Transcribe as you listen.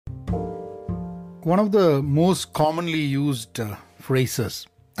one of the most commonly used phrases.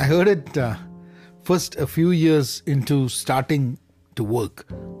 I heard it first a few years into starting to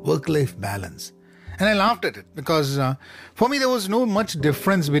work-life balance. And I laughed at it because for me there was no much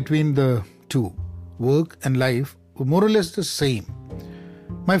difference between the two. Work and life were more or less the same.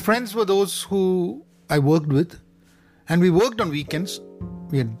 My friends were those who I worked with, and we worked on weekends.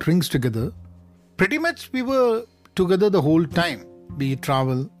 We had drinks together. Pretty much we were together the whole time, be it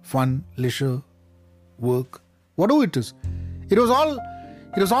travel, fun, leisure, work, whatever it is. It was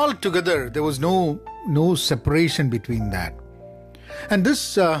all together. There was no separation between that. And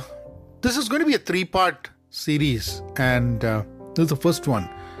this is going to be a 3-part series, and this is the first one.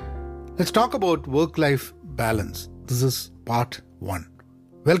 Let's talk about work-life balance. This is part 1.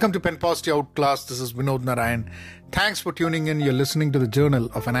 Welcome to Pen Positive Outclass. This is Vinod Narayan. Thanks for tuning in. You're listening to the Journal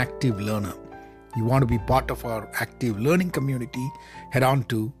of an Active Learner. You want to be part of our active learning community? Head on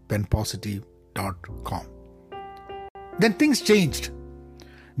to penpositive.com. Then things changed.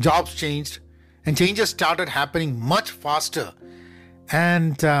 Jobs changed, and changes started happening much faster.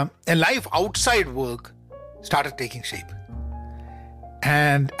 And a life outside work started taking shape.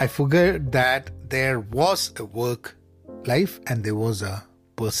 And I figured that there was a work life and there was a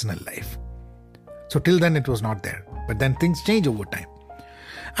personal life. So till then it was not there. But then things change over time.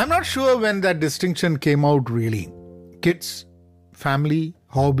 I'm not sure when that distinction came out really. Kids, family,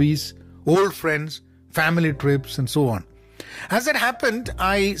 hobbies, old friends, family trips, and so on. As it happened,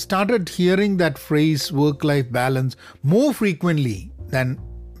 I started hearing that phrase work-life balance more frequently than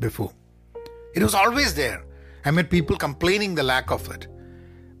before. It was always there. I met people complaining the lack of it.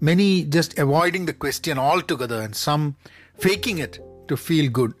 Many just avoiding the question altogether, and some faking it to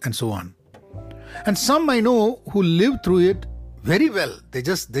feel good, and so on. And some I know who live through it very well. They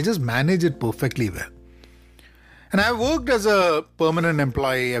just manage it perfectly well. And I've worked as a permanent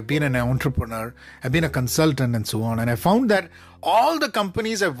employee, I've been an entrepreneur, I've been a consultant, and so on. And I found that all the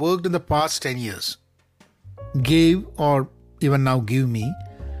companies I've worked in the past 10 years gave, or even now give me,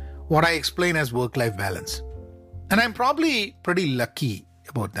 what I explain as work-life balance. And I'm probably pretty lucky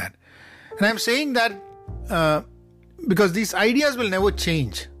about that. And I'm saying that because these ideas will never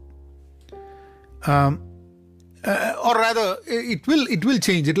change. Or rather, it will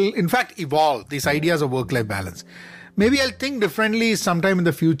change. It will, in fact, evolve, these ideas of work-life balance. Maybe I'll think differently sometime in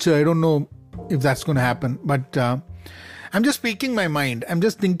the future. I don't know if that's going to happen. But I'm just speaking my mind. I'm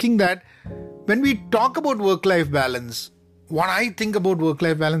just thinking that when we talk about work-life balance, what I think about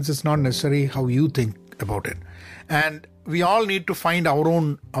work-life balance is not necessarily how you think about it. And we all need to find our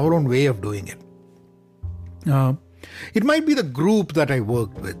own way of doing it. It might be the group that I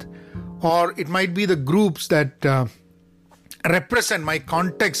worked with, or it might be the groups that represent my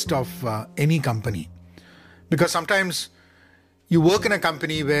context of any company. Because sometimes you work in a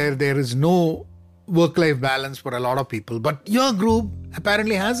company where there is no work-life balance for a lot of people, but your group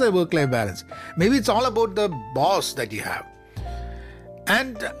apparently has a work-life balance. Maybe it's all about the boss that you have.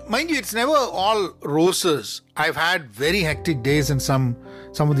 And mind you, it's never all roses. I've had very hectic days in some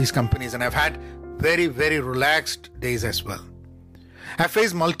of these companies, and I've had very, very relaxed days as well. I've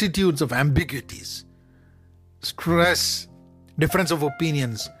faced multitudes of ambiguities, stress, difference of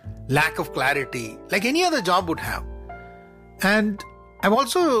opinions, lack of clarity, like any other job would have. And I've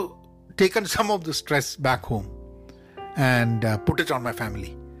also taken some of the stress back home and put it on my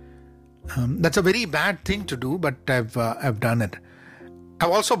family. That's a very bad thing to do, but I've done it. I've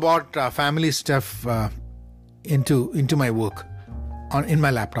also brought family stuff into my work in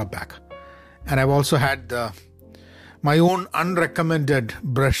my laptop bag. And I've also had my own unrecommended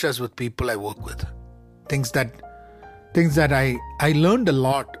brushes with people I work with. Things that I learned a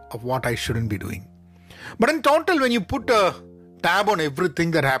lot of what I shouldn't be doing. But in total, when you put a tab on everything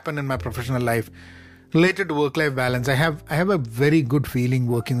that happened in my professional life related to work-life balance, I have a very good feeling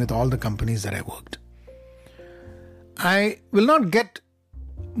working with all the companies that I worked. I will not get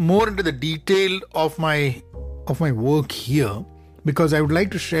more into the detail of my work here, because I would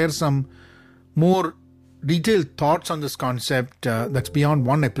like to share some more detailed thoughts on this concept that's beyond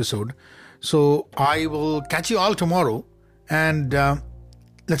one episode. So I will catch you all tomorrow, and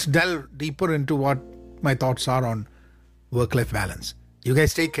let's delve deeper into what my thoughts are on work-life balance. You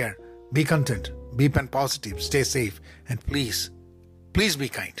guys take care, be content, be pen positive, stay safe, and please be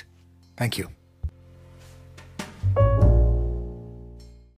kind. Thank you.